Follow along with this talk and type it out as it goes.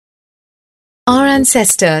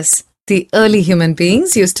ancestors, the early human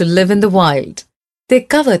beings, used to live in the wild. They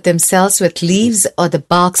covered themselves with leaves or the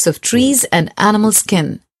barks of trees and animal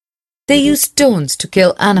skin. They used stones to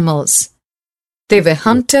kill animals. They were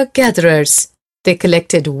hunter-gatherers. They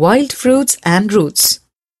collected wild fruits and roots.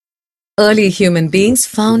 Early human beings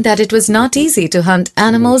found that it was not easy to hunt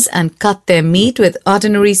animals and cut their meat with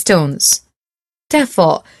ordinary stones.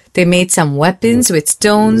 Therefore, they made some weapons with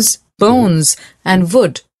stones, bones, and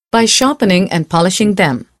wood by sharpening and polishing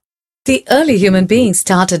them. The early human beings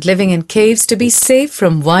started living in caves to be safe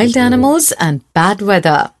from wild animals and bad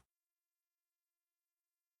weather.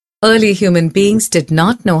 Early human beings did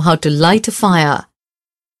not know how to light a fire.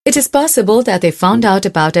 It is possible that they found out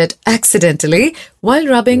about it accidentally while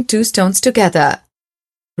rubbing two stones together.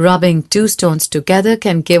 Rubbing two stones together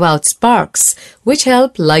can give out sparks, which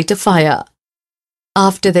help light a fire.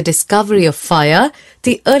 After the discovery of fire,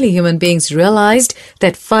 the early human beings realized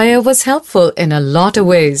that fire was helpful in a lot of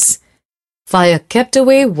ways. Fire kept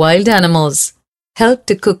away wild animals, helped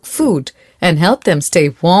to cook food, and helped them stay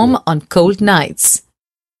warm on cold nights.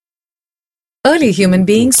 Early human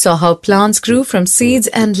beings saw how plants grew from seeds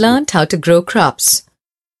and learned how to grow crops.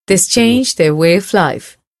 This changed their way of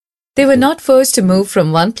life. They were not forced to move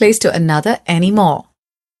from one place to another anymore.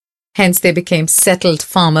 Hence, they became settled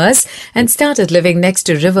farmers and started living next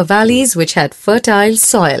to river valleys which had fertile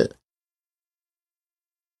soil.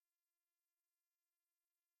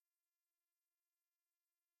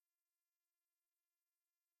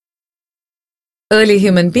 Early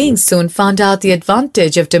human beings soon found out the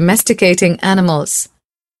advantage of domesticating animals.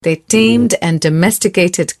 They tamed and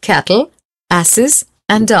domesticated cattle, asses,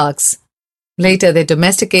 and dogs. Later, they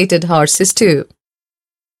domesticated horses too.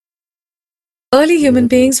 Early human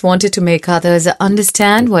beings wanted to make others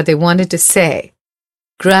understand what they wanted to say.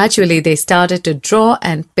 Gradually, they started to draw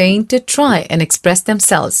and paint to try and express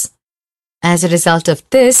themselves. As a result of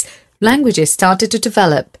this, languages started to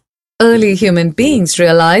develop. Early human beings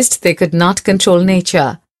realized they could not control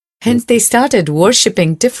nature. Hence, they started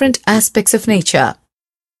worshipping different aspects of nature.